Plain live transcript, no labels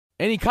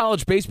Any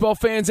college baseball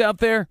fans out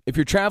there? If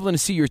you're traveling to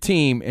see your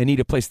team and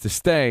need a place to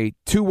stay,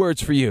 2 words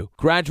for you: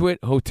 Graduate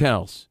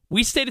Hotels.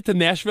 We stayed at the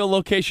Nashville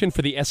location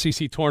for the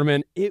SEC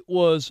tournament. It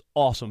was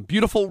awesome.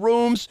 Beautiful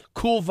rooms,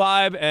 cool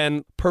vibe,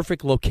 and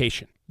perfect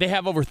location. They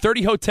have over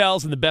 30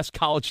 hotels in the best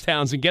college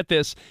towns, and get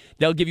this,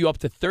 they'll give you up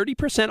to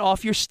 30%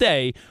 off your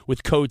stay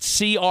with code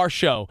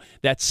CRSHOW.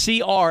 That's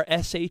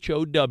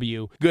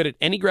CRSHOW. Good at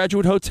any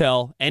Graduate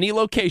Hotel, any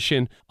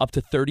location, up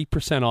to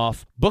 30%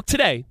 off. Book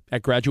today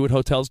at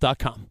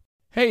graduatehotels.com.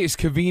 Hey, it's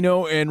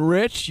Cavino and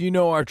Rich. You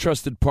know our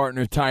trusted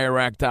partner,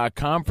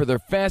 TireRack.com, for their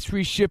fast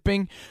free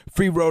shipping,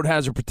 free road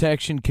hazard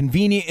protection,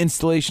 convenient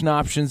installation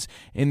options,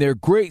 and their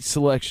great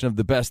selection of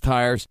the best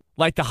tires.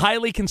 Like the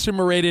highly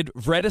consumer-rated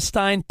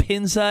Vredestein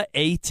Pinza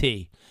AT.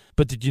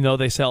 But did you know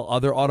they sell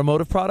other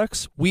automotive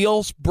products?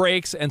 Wheels,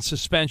 brakes, and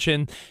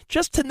suspension,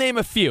 just to name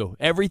a few.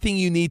 Everything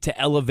you need to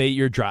elevate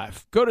your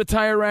drive. Go to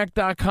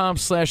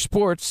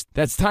TireRack.com/sports.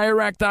 That's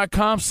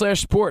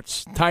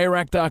TireRack.com/sports.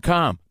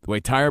 TireRack.com, the way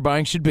tire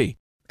buying should be.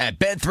 At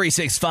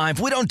Bet365,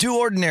 we don't do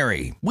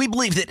ordinary. We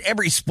believe that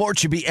every sport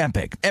should be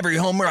epic. Every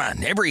home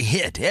run, every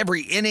hit,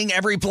 every inning,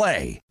 every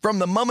play. From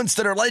the moments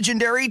that are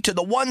legendary to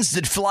the ones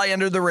that fly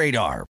under the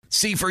radar.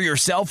 See for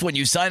yourself when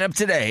you sign up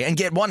today and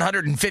get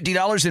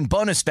 $150 in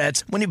bonus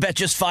bets when you bet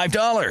just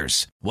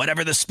 $5.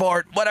 Whatever the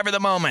sport, whatever the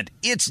moment,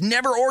 it's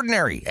never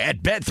ordinary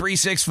at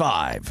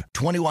Bet365.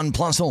 21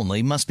 plus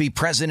only. Must be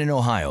present in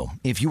Ohio.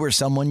 If you or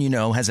someone you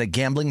know has a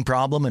gambling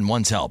problem and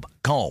wants help,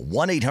 call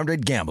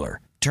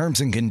 1-800-GAMBLER.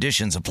 Terms and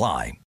conditions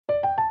apply.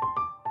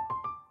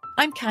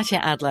 I'm Katya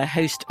Adler,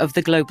 host of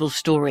The Global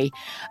Story.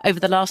 Over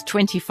the last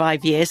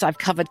 25 years, I've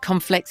covered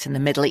conflicts in the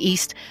Middle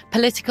East,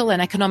 political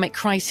and economic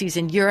crises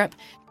in Europe,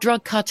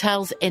 drug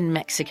cartels in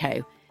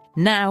Mexico.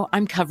 Now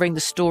I'm covering the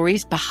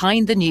stories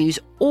behind the news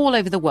all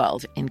over the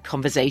world in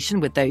conversation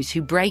with those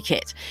who break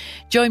it.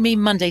 Join me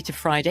Monday to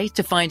Friday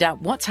to find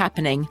out what's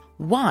happening,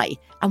 why,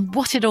 and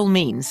what it all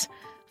means.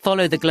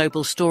 Follow The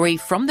Global Story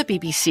from the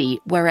BBC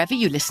wherever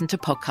you listen to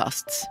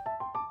podcasts.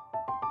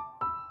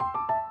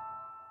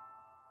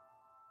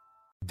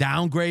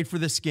 Downgrade for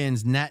the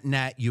Skins,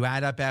 net, you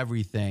add up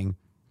everything.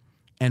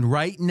 And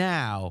right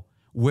now,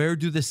 where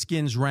do the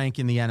Skins rank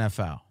in the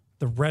NFL?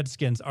 The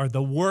Redskins are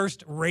the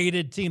worst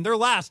rated team. They're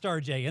last,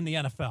 RJ, in the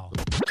NFL.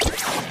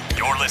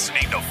 You're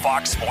listening to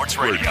Fox Sports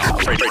Radio.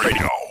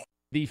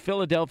 The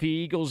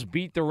Philadelphia Eagles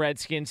beat the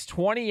Redskins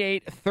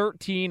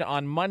 28-13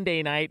 on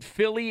Monday night.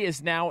 Philly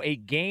is now a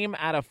game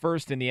out of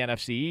first in the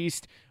NFC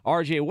East.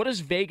 RJ, what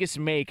does Vegas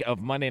make of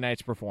Monday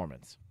night's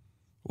performance?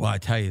 Well, I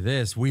tell you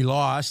this, we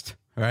lost.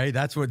 Right?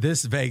 That's what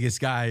this Vegas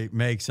guy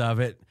makes of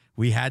it.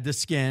 We had the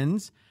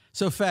Skins.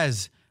 So,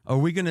 Fez, are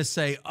we going to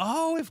say,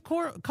 oh, if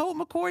Colt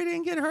McCoy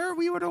didn't get hurt,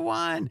 we would have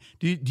won?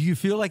 Do you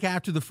feel like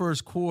after the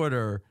first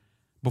quarter,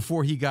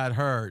 before he got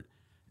hurt,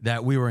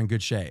 that we were in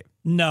good shape?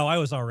 No, I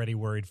was already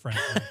worried,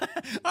 frankly.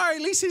 All right,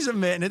 at least he's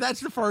admitting it.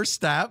 That's the first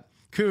step.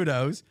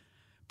 Kudos.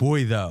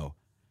 Boy, though,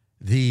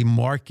 the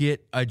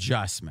market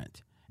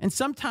adjustment. And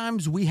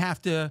sometimes we have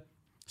to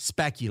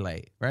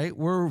speculate, right?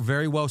 We're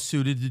very well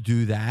suited to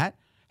do that.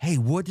 Hey,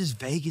 what does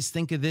Vegas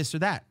think of this or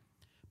that?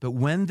 But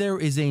when there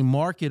is a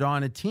market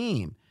on a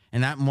team,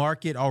 and that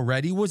market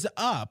already was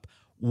up,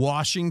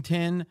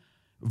 Washington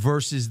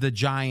versus the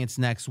Giants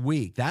next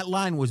week. That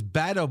line was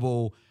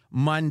bettable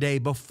Monday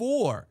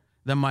before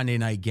the Monday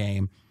night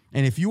game.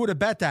 And if you would have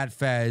bet that,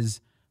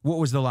 Fez, what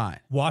was the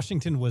line?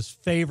 Washington was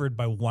favored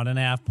by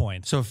 1.5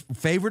 points. So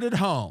favored at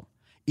home.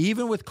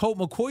 Even with Colt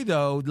McCoy,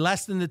 though,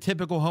 less than the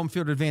typical home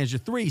field advantage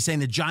of 3,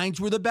 saying the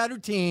Giants were the better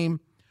team.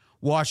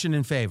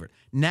 Washington favored.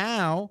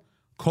 Now,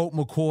 Colt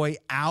McCoy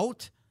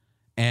out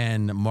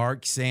and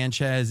Mark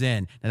Sanchez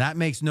in. Now, that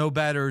makes no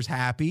bettors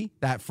happy,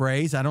 that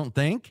phrase, I don't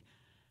think,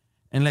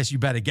 unless you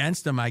bet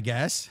against them, I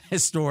guess,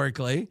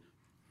 historically.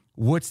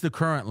 What's the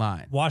current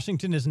line?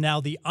 Washington is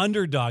now the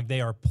underdog. They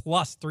are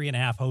plus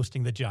 3.5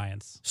 hosting the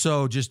Giants.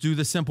 So just do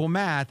the simple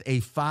math, a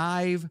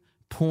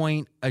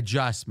 5-point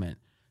adjustment.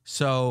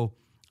 So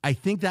I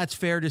think that's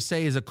fair to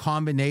say is a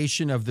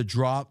combination of the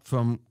drop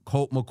from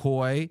Colt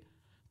McCoy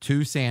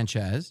to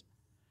Sanchez.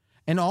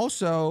 And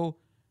also,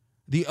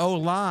 the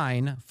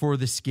O-line for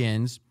the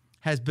Skins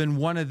has been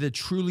one of the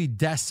truly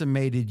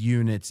decimated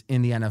units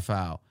in the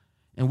NFL.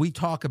 And we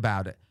talk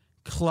about it.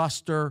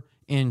 Cluster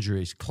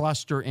injuries.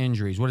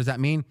 What does that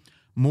mean?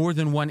 More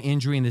than one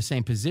injury in the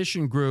same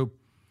position group,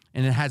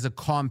 and it has a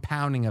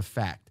compounding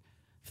effect.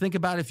 Think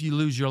about if you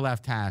lose your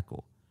left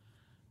tackle.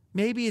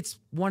 Maybe it's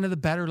one of the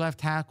better left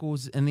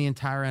tackles in the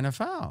entire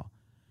NFL.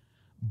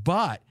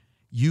 But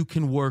you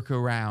can work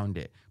around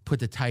it. Put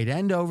the tight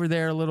end over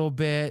there a little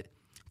bit,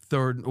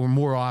 third or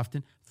more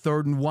often.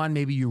 3rd and 1,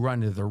 maybe you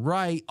run to the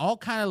right. All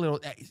kind of little,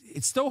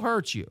 it still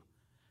hurts you.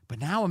 But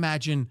now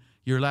imagine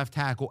your left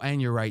tackle and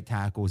your right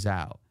tackle's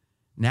out.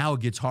 Now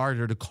it gets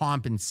harder to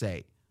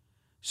compensate.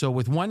 So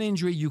with one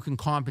injury, you can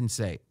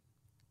compensate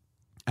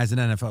as an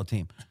NFL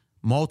team.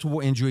 Multiple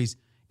injuries,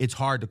 it's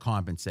hard to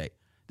compensate.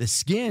 The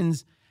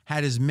Skins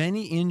had as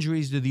many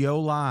injuries to the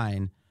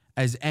O-line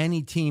as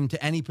any team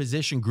to any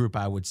position group,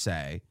 I would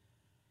say.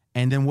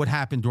 And then what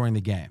happened during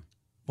the game?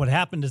 What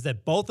happened is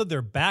that both of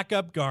their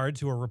backup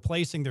guards who are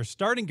replacing their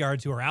starting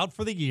guards who are out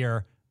for the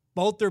year,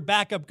 both their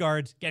backup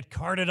guards get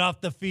carted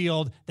off the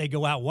field. They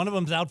go out. One of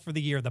them's out for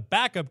the year. The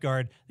backup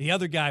guard, the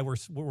other guy we're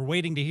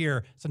waiting to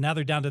hear. So now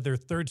they're down to their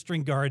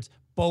third-string guards,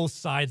 both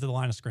sides of the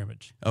line of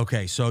scrimmage.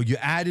 Okay, so you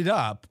add it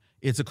up.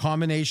 It's a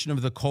combination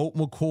of the Colt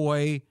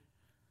McCoy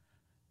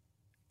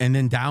and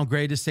then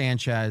downgrade to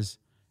Sanchez,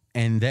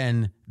 and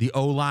then the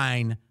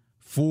O-line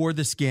for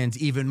the Skins,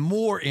 even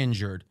more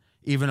injured,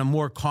 even a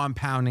more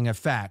compounding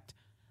effect,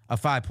 a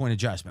 5-point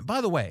adjustment.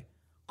 By the way,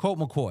 Colt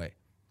McCoy,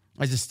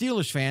 as a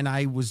Steelers fan,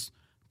 I was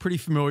pretty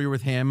familiar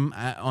with him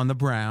on the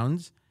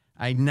Browns.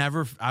 I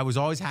was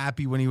always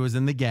happy when he was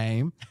in the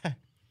game.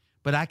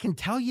 But I can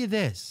tell you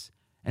this,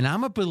 and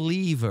I'm a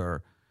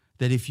believer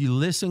that if you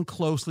listen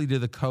closely to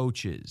the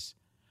coaches,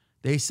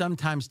 they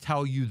sometimes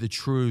tell you the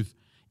truth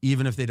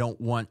even if they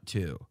don't want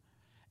to.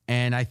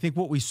 And I think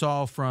what we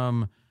saw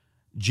from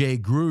Jay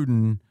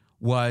Gruden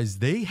was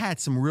they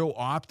had some real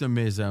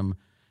optimism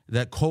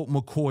that Colt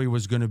McCoy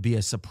was going to be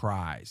a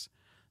surprise.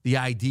 The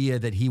idea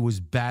that he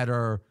was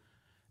better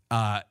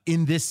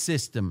in this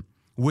system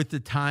with the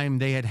time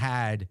they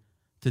had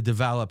to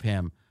develop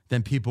him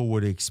than people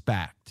would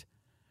expect.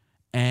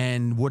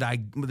 And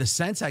the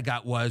sense I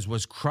got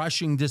was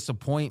crushing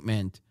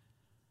disappointment,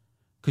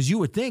 because you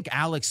would think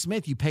Alex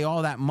Smith, you pay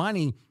all that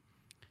money,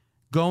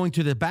 going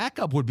to the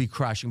backup would be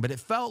crushing, but it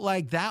felt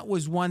like that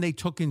was one they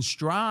took in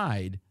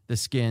stride, the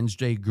Skins,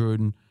 Jay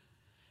Gruden.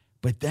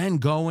 But then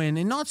going,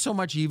 and not so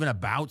much even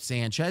about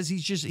Sanchez,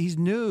 he's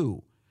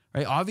new,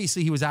 right?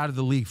 Obviously, he was out of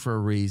the league for a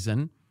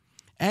reason,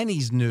 and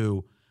he's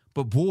new.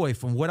 But boy,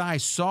 from what I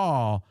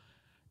saw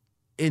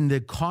in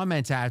the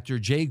comments after,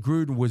 Jay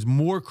Gruden was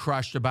more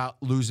crushed about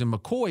losing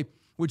McCoy,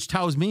 which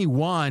tells me,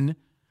 one,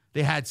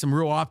 they had some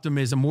real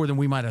optimism, more than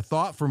we might have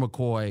thought for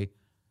McCoy,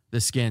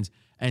 the Skins,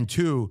 and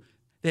two,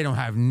 they don't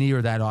have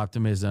near that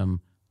optimism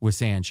with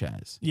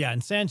Sanchez. Yeah,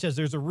 and Sanchez,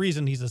 there's a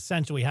reason he's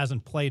essentially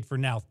hasn't played for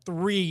now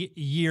 3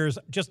 years,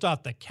 just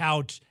off the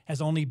couch,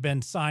 has only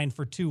been signed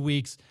for 2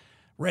 weeks.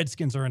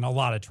 Redskins are in a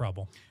lot of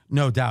trouble.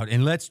 No doubt.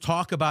 And let's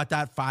talk about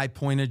that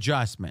 5-point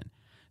adjustment.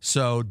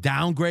 So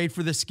downgrade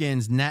for the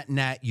Skins,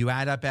 net, you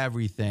add up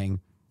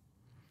everything.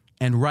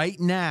 And right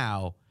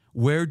now,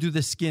 where do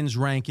the Skins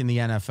rank in the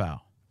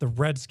NFL? The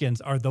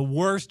Redskins are the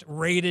worst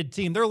rated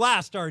team. They're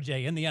last,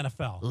 RJ, in the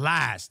NFL.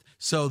 Last.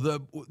 So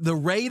the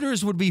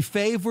Raiders would be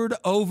favored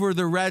over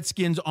the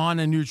Redskins on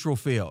a neutral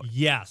field.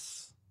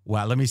 Yes.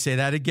 Well, let me say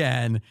that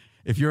again.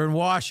 If you're in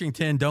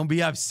Washington, don't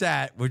be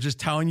upset. We're just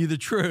telling you the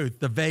truth,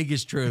 the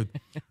Vegas truth.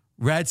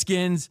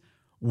 Redskins,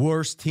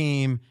 worst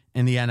team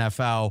in the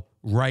NFL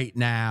right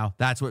now.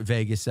 That's what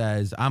Vegas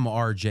says. I'm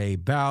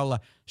RJ Bell,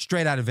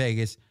 straight out of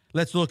Vegas.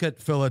 Let's look at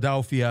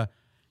Philadelphia.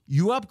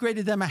 You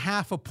upgraded them a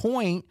half a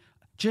point,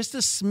 just a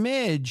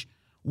smidge.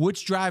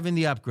 What's driving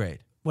the upgrade?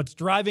 What's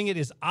driving it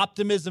is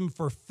optimism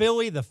for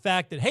Philly. The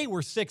fact that, hey,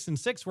 we're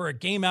 6-6, we're a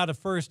game out of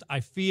first.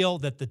 I feel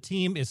that the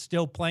team is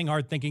still playing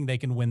hard, thinking they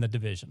can win the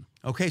division.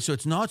 Okay, so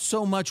it's not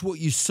so much what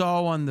you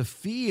saw on the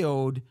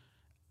field.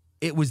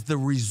 It was the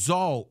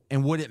result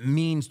and what it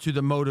means to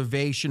the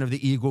motivation of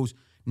the Eagles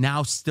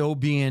now still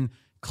being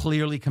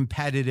clearly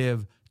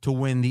competitive to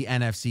win the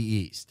NFC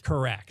East.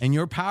 Correct. And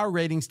your power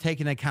ratings take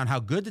into account how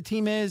good the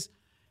team is,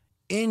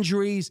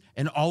 injuries,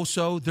 and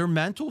also their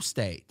mental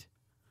state.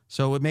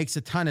 So it makes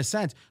a ton of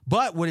sense.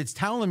 But what it's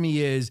telling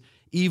me is,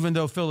 even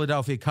though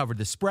Philadelphia covered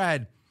the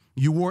spread,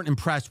 you weren't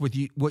impressed with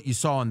what you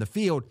saw on the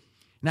field.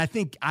 And I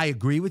think I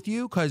agree with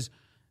you, because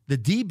the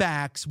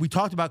D-backs, we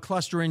talked about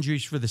cluster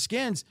injuries for the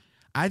Skins.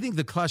 I think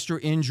the cluster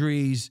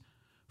injuries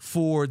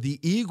for the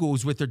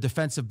Eagles with their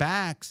defensive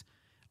backs,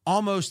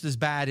 almost as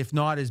bad, if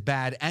not as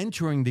bad,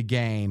 entering the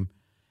game.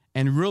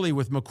 And really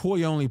with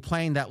McCoy only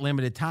playing that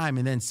limited time,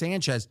 and then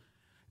Sanchez,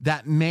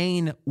 that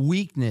main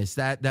weakness,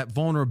 that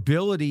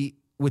vulnerability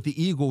with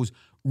the Eagles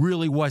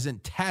really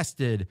wasn't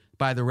tested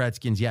by the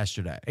Redskins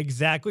yesterday.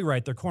 Exactly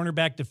right. Their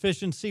cornerback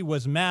deficiency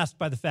was masked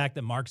by the fact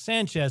that Mark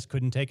Sanchez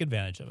couldn't take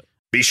advantage of it.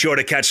 Be sure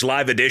to catch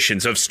live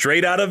editions of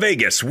Straight Outta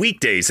Vegas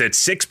weekdays at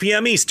 6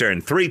 p.m. Eastern,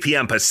 3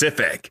 p.m.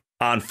 Pacific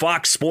on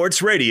Fox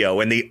Sports Radio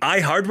and the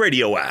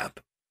iHeartRadio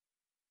app.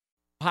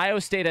 Ohio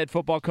State head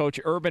football coach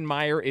Urban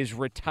Meyer is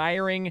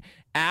retiring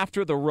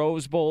after the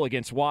Rose Bowl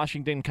against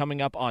Washington coming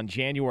up on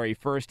January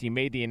 1st. He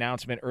made the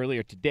announcement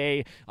earlier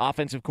today.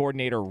 Offensive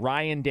coordinator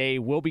Ryan Day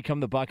will become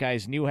the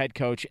Buckeyes' new head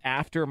coach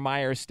after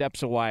Meyer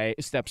steps away.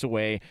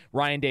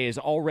 Ryan Day has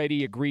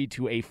already agreed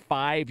to a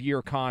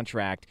 5-year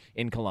contract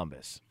in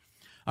Columbus.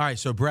 All right,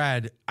 so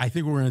Brad, I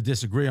think we're going to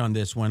disagree on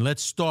this one.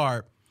 Let's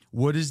start.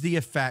 What is the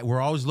effect?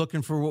 We're always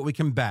looking for what we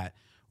can bet.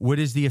 What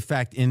is the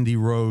effect in the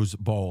Rose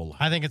Bowl?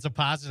 I think it's a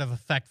positive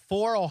effect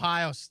for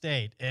Ohio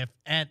State.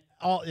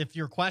 If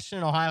you're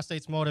questioning Ohio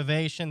State's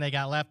motivation, they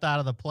got left out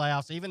of the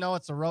playoffs. Even though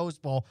it's a Rose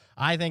Bowl,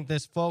 I think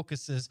this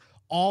focuses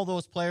all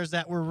those players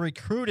that were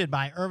recruited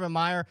by Urban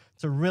Meyer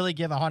to really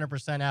give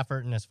 100%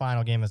 effort in his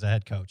final game as a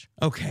head coach.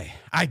 Okay,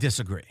 I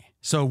disagree.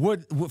 So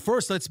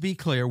first, let's be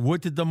clear.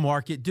 What did the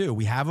market do?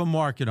 We have a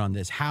market on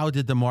this. How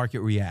did the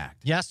market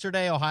react?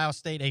 Yesterday, Ohio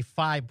State a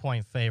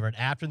 5-point favorite.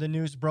 After the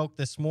news broke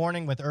this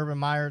morning with Urban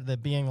Meyer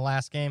that being the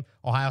last game,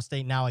 Ohio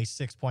State now a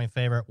 6-point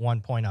favorite,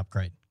 1-point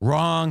upgrade.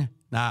 Wrong.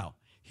 Now,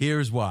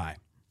 here's why.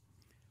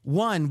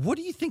 One, what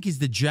do you think is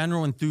the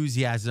general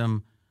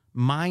enthusiasm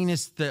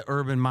minus the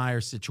Urban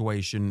Meyer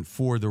situation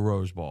for the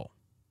Rose Bowl?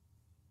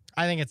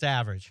 I think it's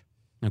average.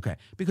 Okay,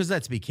 because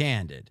let's be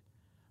candid.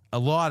 A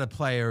lot of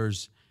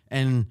players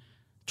and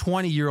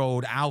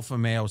 20-year-old alpha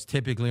males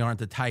typically aren't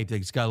the type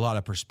that's got a lot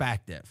of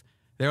perspective.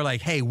 They're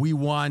like, hey, we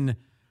won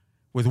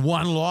with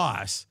one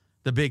loss,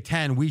 the Big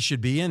Ten. We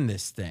should be in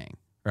this thing,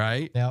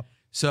 right? Yep.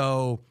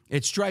 So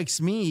it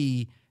strikes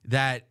me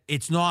that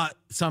it's not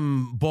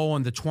some bowl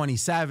on the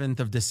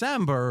 27th of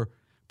December,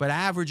 but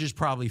average is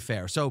probably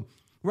fair. So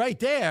right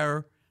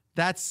there,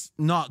 that's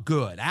not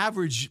good.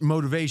 Average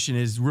motivation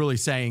is really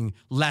saying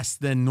less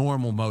than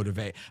normal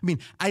motivate. I mean,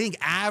 I think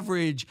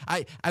average,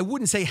 I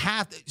wouldn't say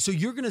half. So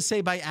you're going to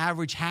say by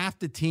average, half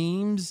the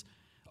teams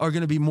are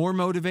going to be more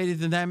motivated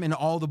than them in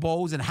all the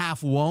bowls and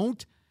half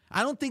won't?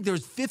 I don't think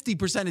there's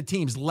 50% of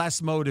teams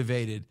less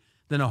motivated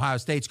than Ohio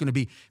State's going to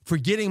be.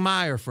 Forgetting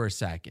Meyer for a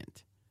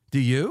second. Do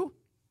you?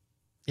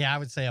 Yeah, I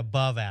would say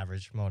above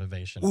average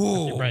motivation.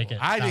 Ooh, if you break it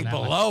I think down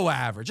that below way.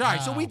 average. All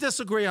right, No. so we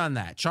disagree on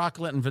that.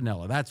 Chocolate and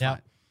vanilla. That's Yep.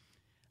 fine.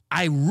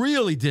 I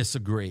really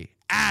disagree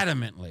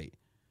adamantly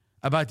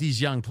about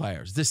these young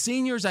players. The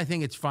seniors, I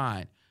think it's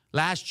fine.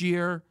 Last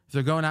year, if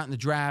they're going out in the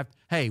draft,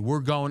 hey,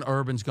 we're going,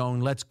 Urban's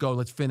going, let's go,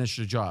 let's finish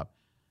the job.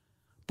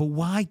 But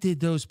why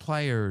did those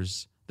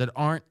players that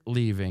aren't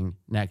leaving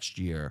next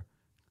year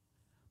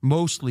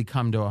mostly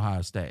come to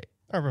Ohio State?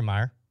 Urban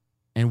Meyer,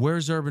 And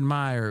where's Urban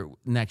Meyer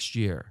next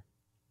year?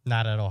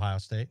 not at Ohio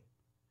State.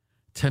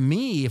 To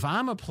me, if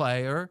I'm a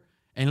player,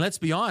 and let's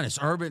be honest,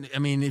 Urban, I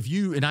mean, if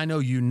you, and I know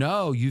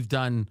you've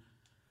done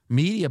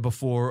media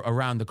before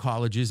around the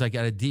colleges, like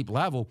at a deep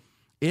level,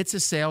 it's a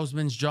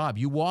salesman's job.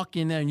 You walk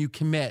in there and you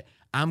commit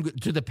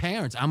to the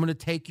parents. I'm going to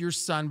take your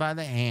son by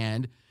the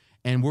hand,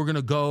 and we're going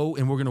to go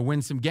and we're going to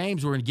win some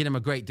games. We're going to get him a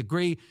great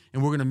degree,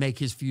 and we're going to make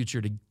his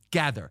future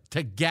together.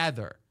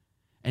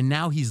 And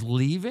now he's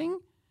leaving?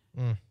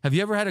 Have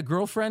you ever had a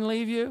girlfriend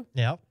leave you?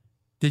 Yep.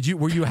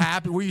 Were you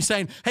happy? Were you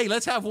saying, hey,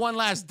 let's have one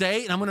last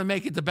date and I'm going to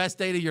make it the best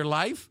date of your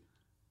life?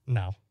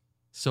 No.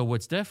 So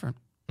what's different?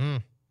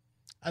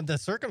 The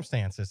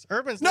circumstances.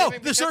 Urban's No, leaving the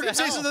because of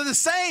circumstances health. are the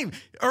same.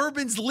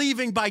 Urban's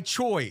leaving by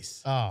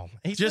choice. Oh,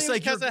 he's Just leaving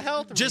like because your, of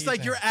health just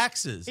like your reasons.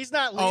 exes. He's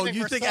not Oh, leaving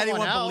you for think someone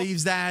anyone else.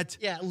 believes that?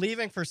 Yeah,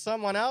 leaving for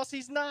someone else.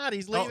 He's not.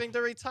 He's leaving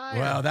to retire.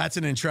 Well, that's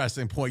an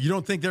interesting point. You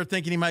don't think they're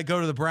thinking he might go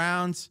to the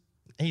Browns?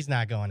 He's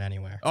not going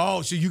anywhere.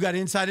 Oh, so you got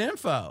inside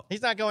info.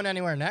 He's not going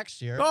anywhere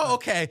next year. Oh,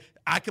 okay.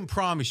 I can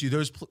promise you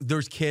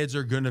those kids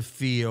are going to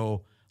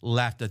feel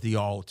left at the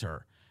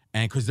altar,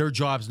 and because their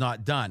job's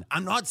not done.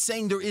 I'm not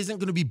saying there isn't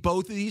going to be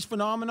both of these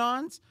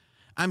phenomenons.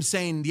 I'm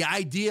saying the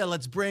idea,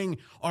 let's bring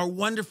our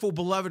wonderful,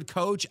 beloved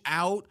coach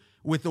out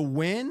with a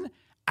win.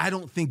 I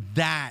don't think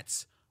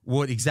that's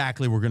what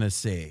exactly we're going to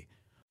see.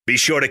 Be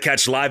sure to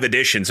catch live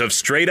editions of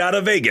Straight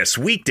Outta Vegas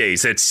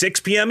weekdays at 6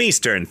 p.m.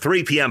 Eastern,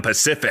 3 p.m.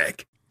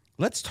 Pacific.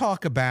 Let's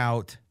talk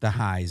about the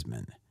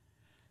Heisman,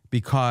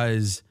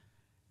 because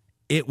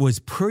it was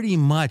pretty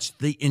much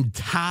the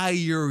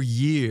entire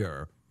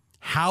year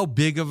how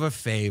big of a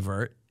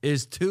favorite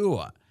is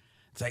Tua.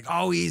 It's like,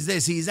 oh, he's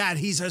this, he's that,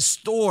 he's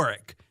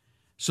historic.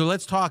 So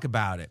let's talk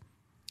about it.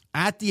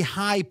 At the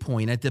high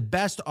point, at the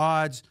best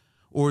odds,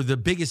 or the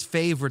biggest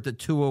favorite that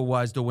Tua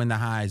was to win the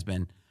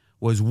Heisman,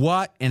 was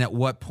what and at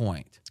what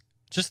point?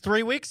 Just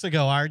 3 weeks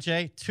ago,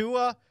 RJ,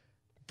 Tua,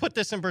 put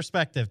this in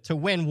perspective. To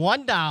win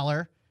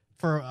 $1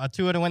 for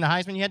Tua to win the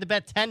Heisman, you had to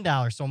bet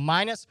 $10. So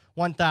minus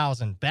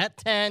 1,000. Bet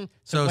 10 to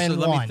So win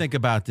let 1. me think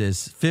about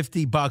this.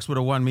 $50 would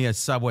have won me a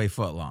Subway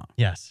footlong.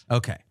 Yes.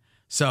 Okay.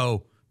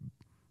 So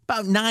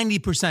about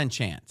 90%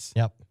 chance.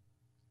 Yep.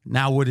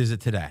 Now, what is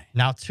it today?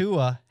 Now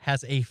Tua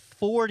has a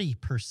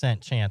 40%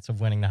 chance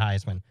of winning the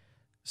Heisman.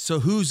 So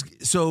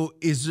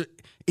is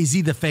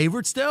he the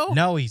favorite still?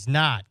 No, he's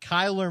not.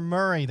 Kyler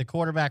Murray, the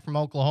quarterback from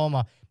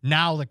Oklahoma,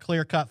 now the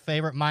clear-cut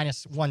favorite,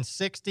 minus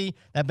 160.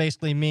 That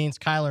basically means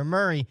Kyler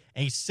Murray,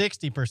 a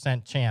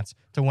 60% chance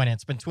to win it.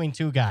 It's between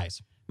two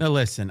guys. Now,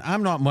 listen,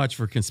 I'm not much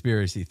for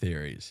conspiracy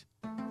theories.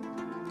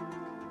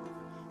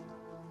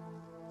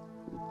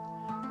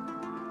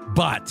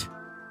 But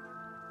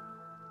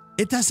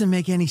it doesn't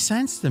make any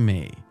sense to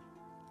me.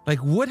 Like,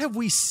 what have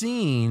we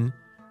seen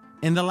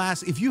in the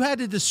last, if you had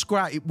to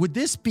describe, would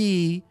this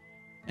be,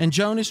 and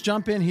Jonas,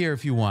 jump in here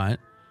if you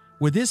want,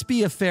 would this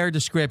be a fair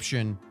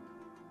description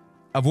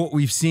of what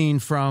we've seen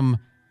from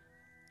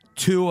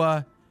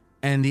Tua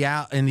and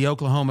the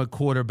Oklahoma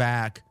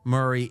quarterback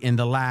Murray in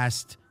the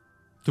last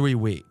 3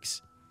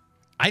 weeks?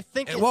 I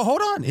think. Well,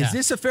 hold on. Yeah. Is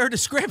this a fair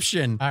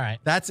description? All right.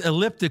 That's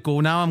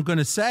elliptical. Now I'm going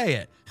to say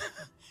it.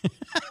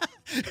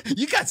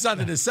 You got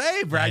something to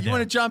say, Brad. You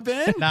want to jump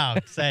in? No,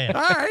 say it.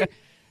 All right.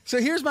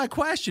 So here's my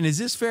question. Is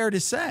this fair to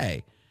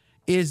say?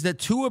 Is that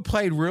Tua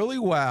played really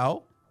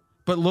well,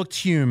 but looked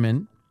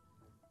human,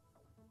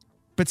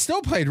 but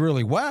still played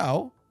really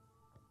well.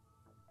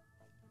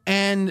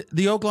 And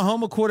the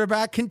Oklahoma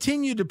quarterback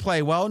continued to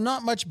play well,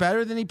 not much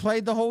better than he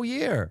played the whole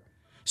year.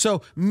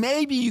 So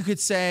maybe you could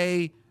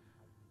say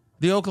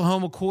the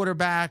Oklahoma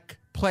quarterback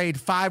played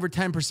 5 or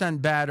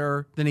 10%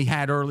 better than he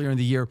had earlier in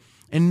the year.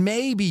 And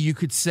maybe you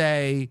could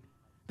say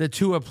that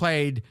Tua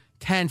played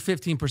 10,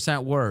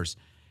 15% worse.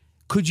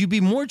 Could you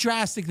be more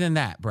drastic than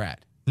that,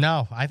 Brad?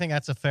 No, I think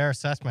that's a fair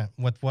assessment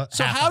with what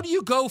So happened. how do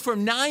you go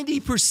from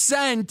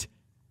 90%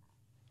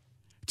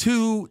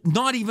 to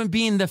not even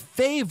being the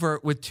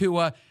favorite with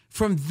Tua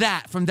from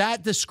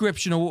that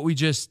description of what we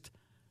just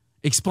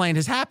explained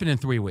has happened in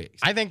 3 weeks?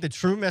 I think the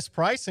true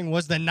mispricing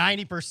was the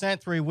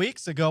 90% 3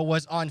 weeks ago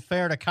was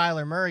unfair to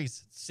Kyler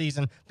Murray's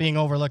season being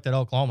overlooked at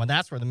Oklahoma.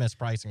 That's where the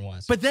mispricing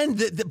was. But then,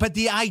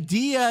 the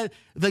idea,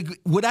 like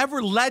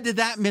whatever led to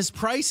that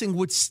mispricing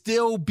would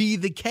still be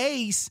the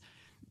case.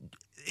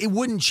 It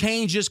wouldn't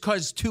change just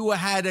because Tua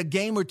had a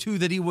game or two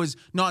that he was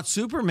not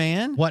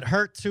Superman. What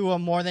hurt Tua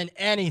more than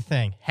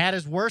anything, had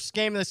his worst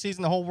game of the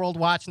season, the whole world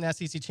watching the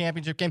SEC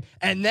championship game,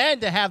 and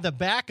then to have the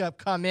backup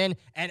come in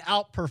and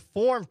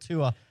outperform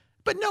Tua.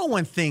 But no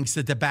one thinks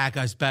that the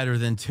backup's better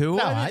than Tua.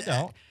 No, I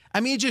don't. I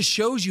mean, it just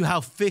shows you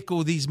how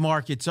fickle these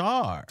markets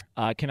are.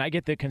 Can I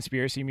get the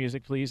conspiracy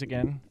music, please,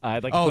 again?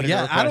 I'd like to Oh, put in a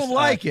yeah. I request. don't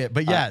like it,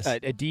 but yes. A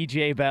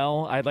DJ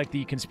Bell. I'd like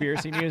the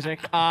conspiracy music.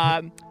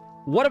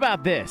 What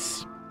about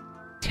this?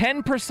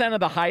 10% of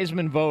the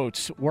Heisman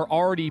votes were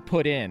already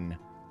put in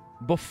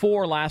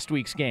before last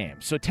week's game.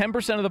 So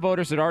 10% of the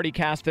voters had already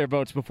cast their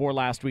votes before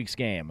last week's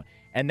game.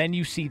 And then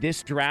you see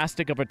this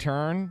drastic of a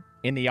turn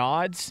in the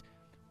odds.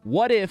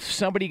 What if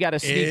somebody got a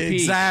sneak peek?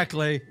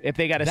 Exactly. If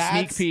they got a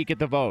sneak peek at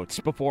the votes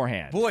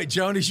beforehand. Boy,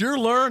 Jonas, you're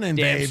learning,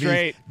 Damn baby.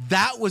 straight.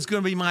 That was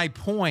going to be my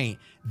point.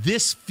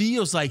 This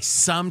feels like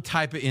some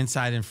type of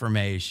inside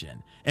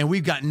information, and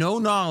we've got no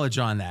knowledge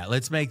on that.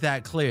 Let's make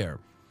that clear.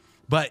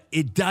 But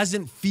it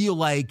doesn't feel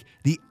like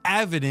the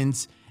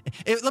evidence.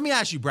 Let me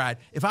ask you, Brad,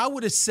 if I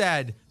would have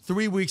said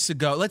 3 weeks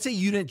ago, let's say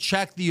you didn't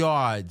check the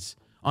odds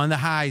on the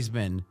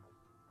Heisman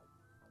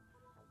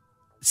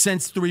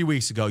since 3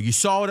 weeks ago, you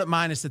saw it at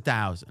minus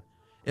 1,000.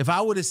 If I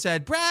would have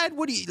said, Brad,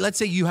 let's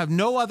say you have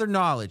no other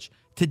knowledge.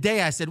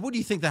 Today I said, what do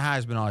you think the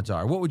Heisman odds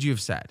are? What would you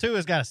have said?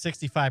 Tua's got a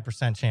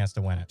 65% chance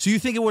to win it. So you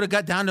think it would have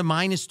got down to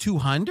minus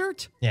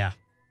 200? Yeah.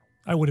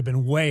 I would have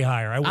been way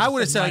higher. I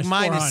would have said like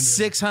minus 400.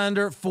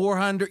 600,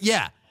 400.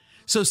 Yeah.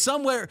 So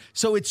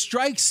it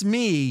strikes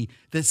me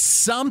that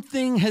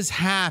something has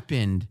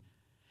happened.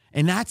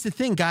 And that's the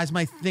thing. Guys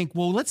might think,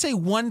 well, let's say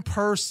one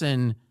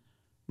person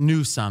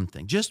knew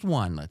something, just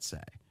one, let's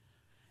say.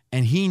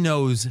 And he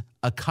knows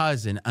a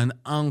cousin, an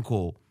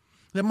uncle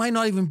that might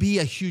not even be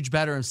a huge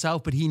bettor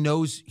himself, but he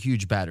knows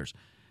huge bettors.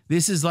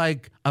 This is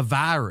like a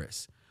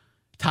virus.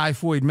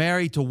 Typhoid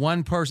Mary to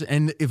one person.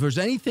 And if there's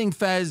anything,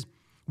 Fez,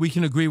 we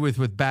can agree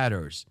with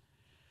bettors,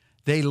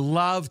 they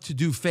love to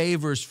do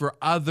favors for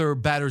other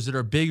bettors that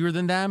are bigger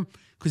than them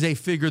because they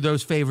figure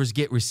those favors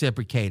get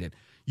reciprocated.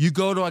 You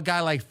go to a guy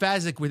like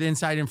Fezzik with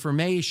inside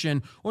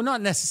information, or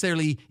not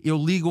necessarily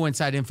illegal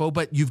inside info,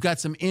 but you've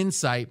got some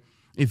insight.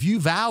 If you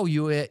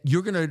value it,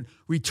 you're going to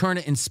return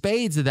it in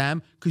spades to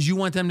them because you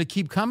want them to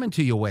keep coming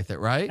to you with it,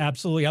 right?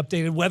 Absolutely.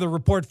 Updated weather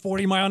report,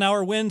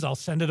 40-mile-an-hour winds. I'll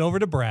send it over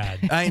to Brad.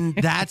 And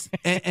that's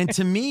and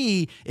to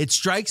me, it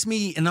strikes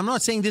me, and I'm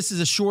not saying this is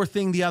a sure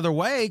thing the other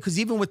way, because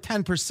even with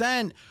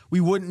 10%, we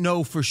wouldn't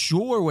know for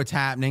sure what's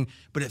happening,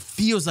 but it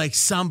feels like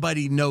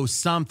somebody knows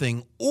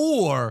something.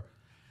 Or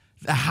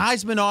the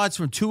Heisman odds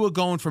from Tua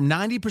going from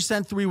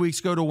 90% 3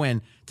 weeks ago to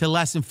win to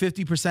less than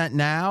 50%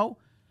 now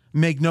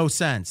make no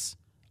sense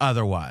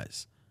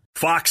otherwise.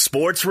 Fox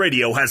Sports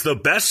Radio has the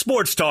best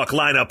sports talk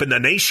lineup in the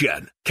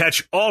nation.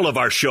 Catch all of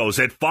our shows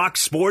at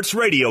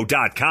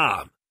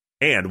foxsportsradio.com.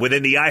 And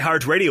within the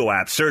iHeartRadio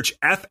app, search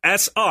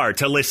FSR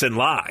to listen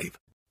live.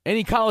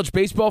 Any college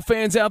baseball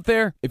fans out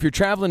there? If you're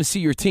traveling to see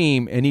your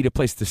team and need a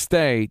place to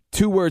stay,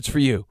 2 words for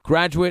you: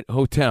 Graduate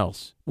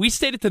Hotels. We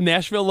stayed at the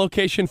Nashville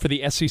location for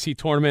the SEC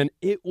tournament.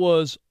 It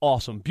was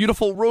awesome.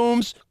 Beautiful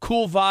rooms,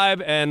 cool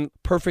vibe, and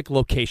perfect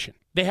location.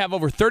 They have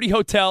over 30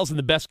 hotels in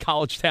the best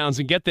college towns.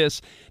 And get this,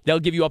 they'll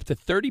give you up to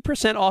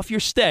 30% off your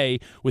stay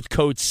with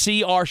code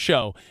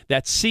CRSHOW.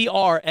 That's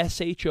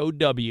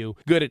CRSHOW.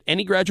 Good at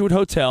any Graduate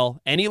Hotel,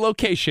 any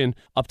location,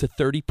 up to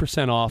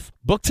 30% off.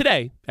 Book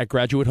today at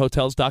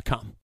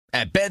graduatehotels.com.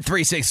 At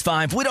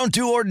Bet365, we don't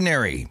do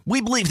ordinary. We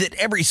believe that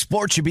every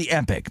sport should be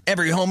epic.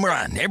 Every home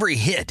run, every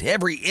hit,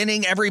 every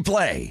inning, every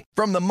play.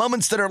 From the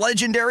moments that are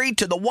legendary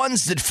to the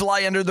ones that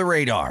fly under the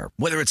radar.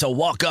 Whether it's a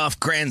walk-off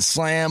grand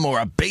slam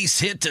or a base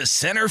hit to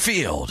center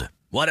field.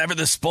 Whatever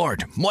the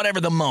sport, whatever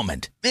the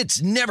moment.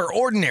 It's never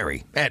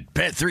ordinary at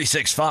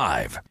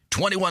Bet365.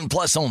 21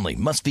 plus only.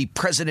 Must be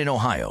present in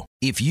Ohio.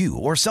 If you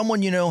or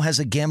someone you know has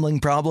a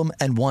gambling problem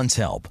and wants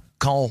help,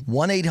 call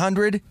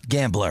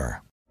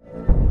 1-800-GAMBLER.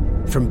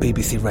 From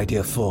BBC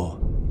Radio 4,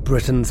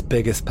 Britain's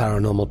biggest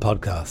paranormal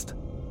podcast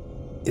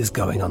is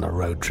going on a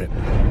road trip.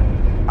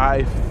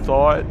 I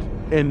thought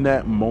in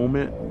that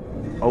moment,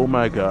 oh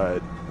my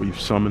God, we've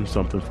summoned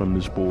something from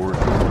this board.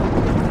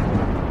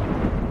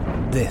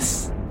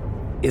 This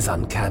is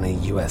Uncanny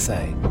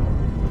USA.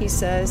 He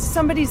says,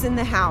 somebody's in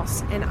the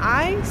house, and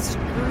I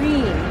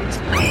screamed.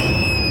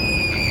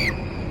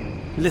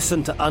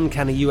 Listen to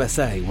Uncanny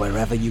USA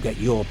wherever you get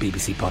your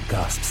BBC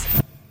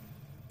podcasts,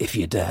 if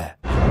you dare.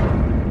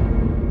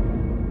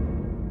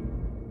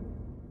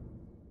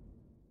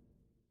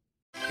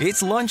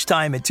 It's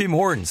lunchtime at Tim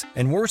Hortons,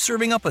 and we're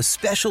serving up a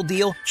special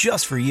deal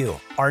just for you.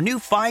 Our new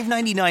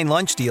 $5.99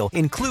 lunch deal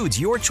includes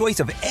your choice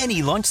of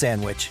any lunch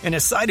sandwich and a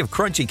side of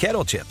crunchy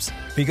kettle chips.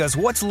 Because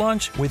what's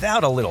lunch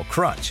without a little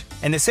crunch?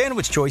 And the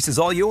sandwich choice is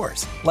all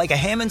yours, like a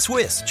ham and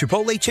Swiss,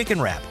 Chipotle chicken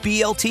wrap,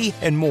 BLT,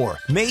 and more,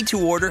 made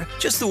to order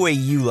just the way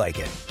you like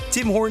it.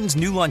 Tim Hortons'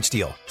 new lunch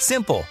deal.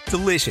 Simple,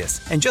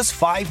 delicious, and just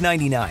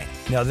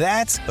 $5.99. Now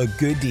that's a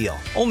good deal.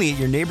 Only at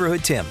your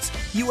neighborhood Tim's.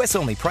 U.S.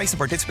 only. Price and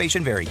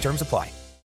participation vary. Terms apply.